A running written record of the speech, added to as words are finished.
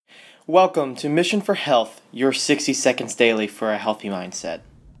Welcome to Mission for Health, your 60 seconds daily for a healthy mindset.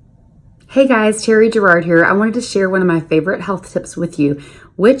 Hey guys, Terry Gerard here. I wanted to share one of my favorite health tips with you,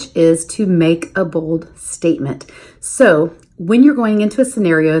 which is to make a bold statement. So when you're going into a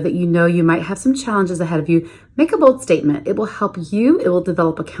scenario that you know you might have some challenges ahead of you, make a bold statement. It will help you, it will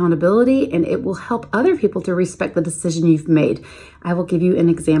develop accountability, and it will help other people to respect the decision you've made. I will give you an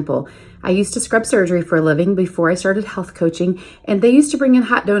example. I used to scrub surgery for a living before I started health coaching, and they used to bring in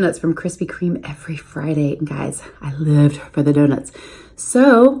hot donuts from Krispy Kreme every Friday. And guys, I lived for the donuts.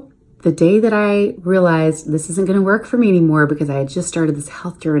 So the day that I realized this isn't going to work for me anymore because I had just started this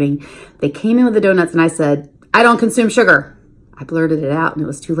health journey, they came in with the donuts and I said, "I don't consume sugar." I blurted it out and it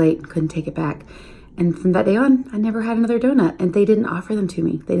was too late and couldn't take it back. And from that day on, I never had another donut, and they didn't offer them to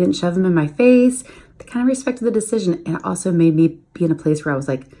me. They didn't shove them in my face. They kind of respected the decision, and it also made me be in a place where I was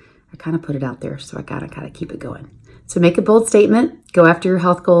like, I kind of put it out there, so I gotta keep it going. So make a bold statement, go after your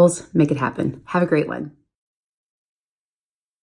health goals, make it happen. Have a great one.